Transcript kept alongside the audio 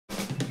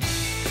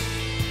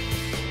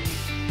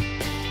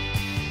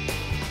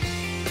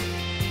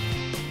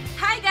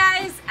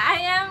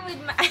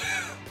with my...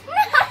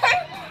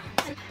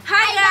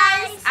 Hi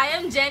guys! I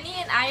am Jenny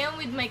and I am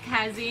with my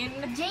cousin,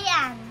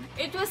 Jayan.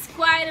 It was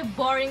quite a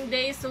boring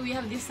day, so we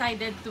have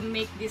decided to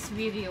make this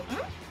video.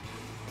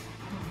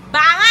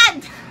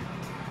 Bangad!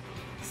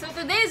 So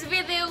today's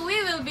video,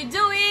 we will be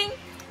doing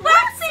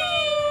waxing!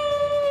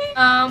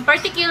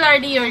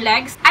 Particularly your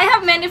legs. I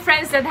have many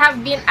friends that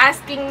have been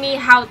asking me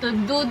how to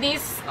do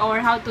this or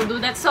how to do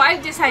that. So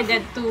I've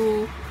decided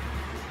to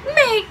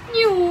make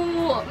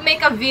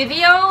a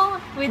video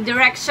with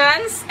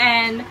directions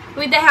and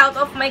with the help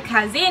of my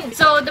cousin.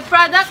 So the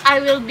product I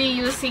will be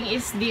using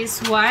is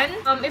this one.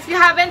 If you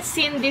haven't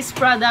seen this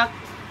product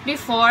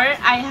before,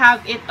 I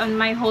have it on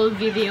my whole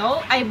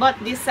video. I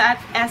bought this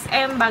at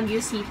SM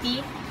Baguio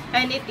City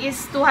and it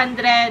is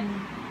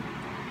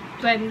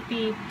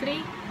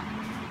 223.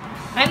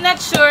 I'm not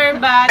sure,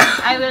 but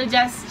I will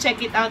just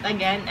check it out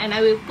again and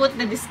I will put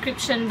the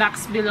description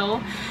box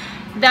below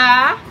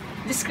the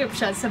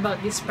descriptions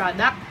about this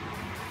product.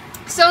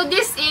 So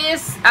this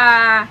is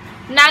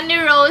Nani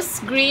Rose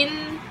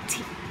Green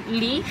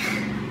Tea.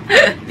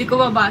 Di ko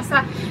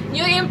mabasa.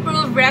 New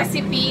improved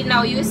recipe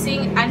now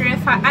using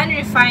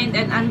unrefined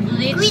and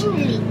unbleached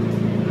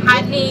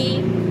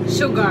honey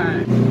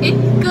sugar. It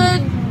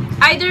could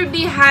either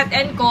be hot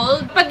and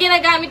cold. Pag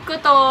ginagamit ko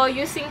to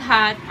using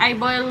hot, I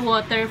boil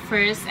water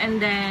first and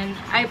then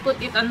I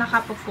put it on a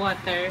cup of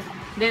water.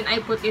 Then I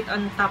put it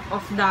on top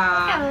of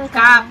the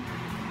cup.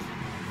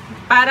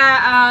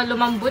 Para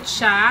lumambot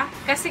siya.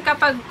 Kasi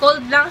kapag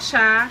cold lang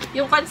siya,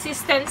 yung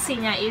consistency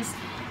niya is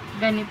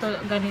ganito.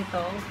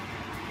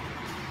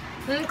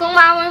 Kung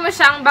maamoy mo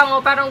siya, ang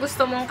bango, parang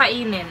gusto mong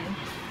kainin.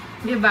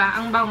 Diba?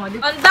 Ang bango.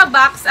 On the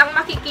box, ang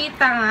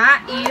makikita nga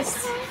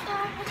is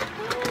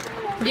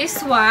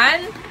this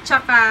one.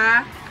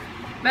 Tsaka,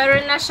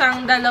 meron na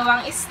siyang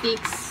dalawang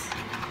sticks.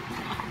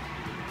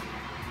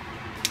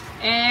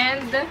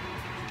 And,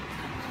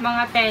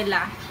 mga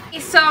tela.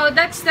 So,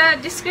 that's the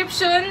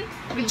description.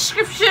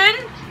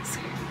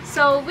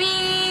 So, we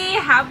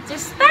have to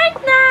start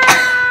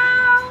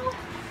now!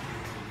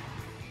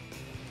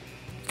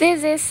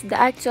 This is the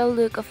actual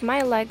look of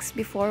my legs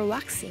before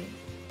waxing.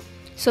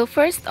 So,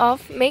 first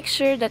off, make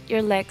sure that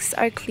your legs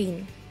are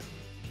clean.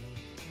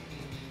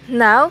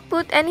 Now,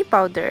 put any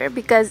powder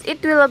because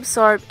it will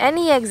absorb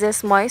any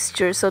excess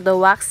moisture so the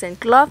wax and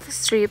cloth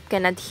strip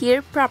can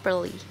adhere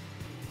properly.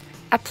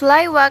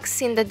 Apply wax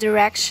in the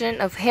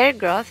direction of hair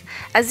growth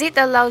as it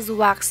allows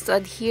wax to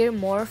adhere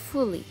more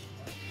fully.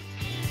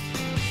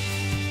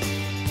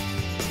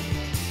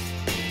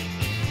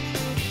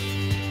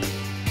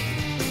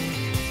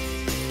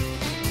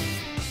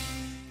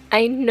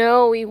 I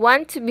know we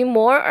want to be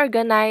more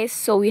organized,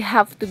 so we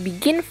have to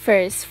begin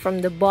first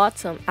from the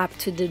bottom up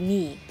to the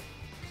knee.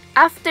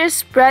 After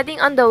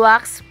spreading on the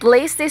wax,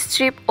 place the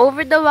strip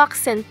over the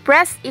wax and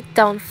press it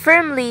down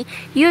firmly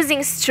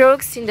using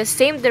strokes in the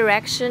same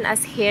direction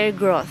as hair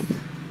growth.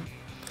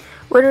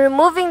 When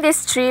removing the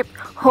strip,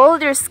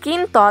 hold your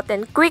skin taut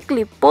and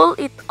quickly pull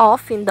it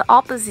off in the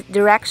opposite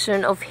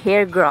direction of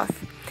hair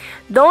growth.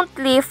 Don't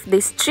lift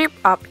the strip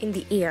up in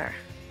the air.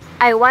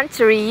 I want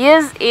to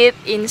reuse it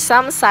in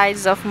some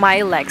sides of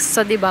my legs,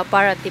 so diba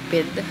para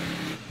tipid.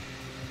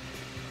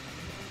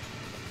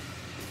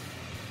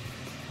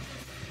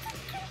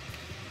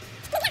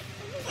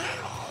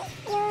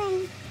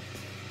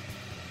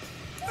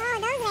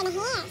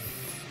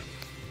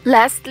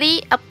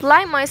 Lastly,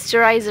 apply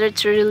moisturizer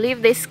to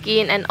relieve the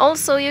skin, and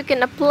also you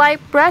can apply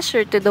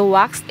pressure to the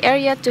waxed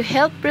area to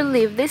help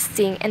relieve the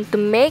sting and to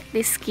make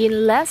the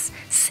skin less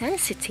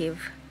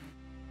sensitive.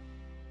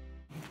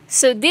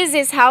 So this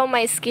is how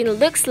my skin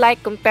looks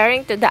like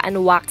comparing to the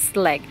unwaxed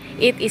leg.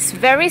 It is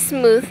very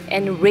smooth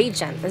and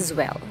radiant as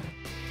well.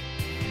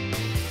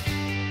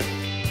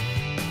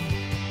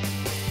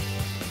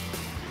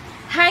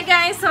 Hi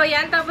guys! So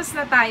yan, tapos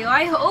na tayo.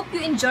 I hope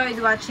you enjoyed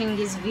watching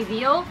this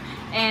video.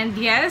 And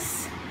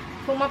yes,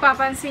 kung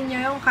mapapansin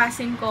nyo yung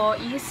cousin ko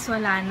is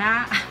wala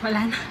na.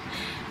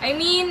 I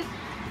mean,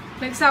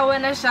 nagsawa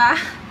na siya.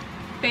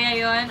 Kaya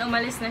yun,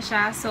 umalis na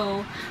siya.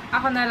 So,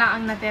 ako na lang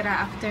ang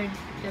natira after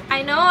that.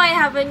 I know I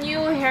have a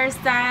new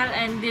hairstyle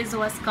and this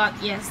was cut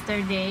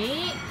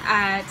yesterday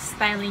at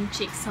Styling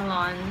Chic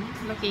Salon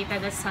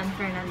located at San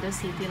Fernando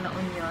City, La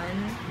Union.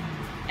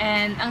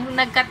 And ang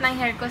nag-cut ng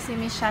hair ko si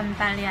Miss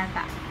Chantal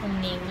yata,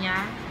 yung name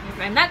niya, if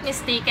I'm not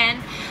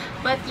mistaken.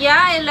 But yeah,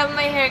 I love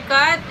my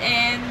haircut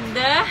and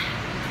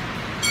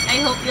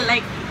I hope you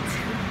like it.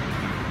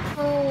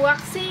 So,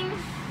 waxing,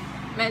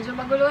 medyo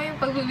magulo yung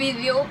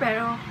pag-video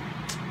pero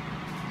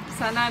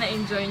sana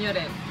na-enjoy nyo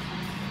rin.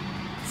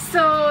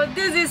 So,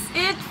 this is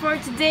it for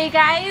today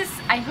guys.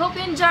 I hope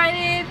you enjoyed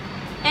it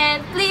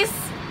and please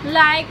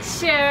like,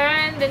 share,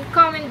 and then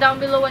comment down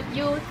below what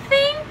you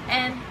think,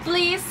 and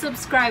please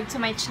subscribe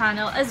to my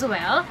channel as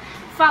well.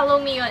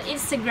 Follow me on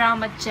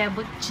Instagram at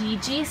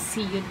JebutGG.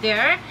 See you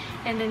there.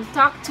 And then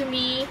talk to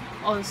me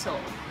also.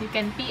 You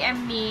can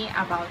PM me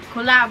about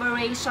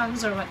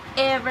collaborations or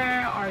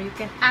whatever, or you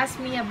can ask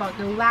me about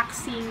the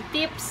waxing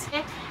tips.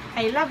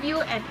 I love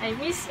you and I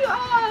miss you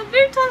all.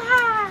 Virtual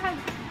hug!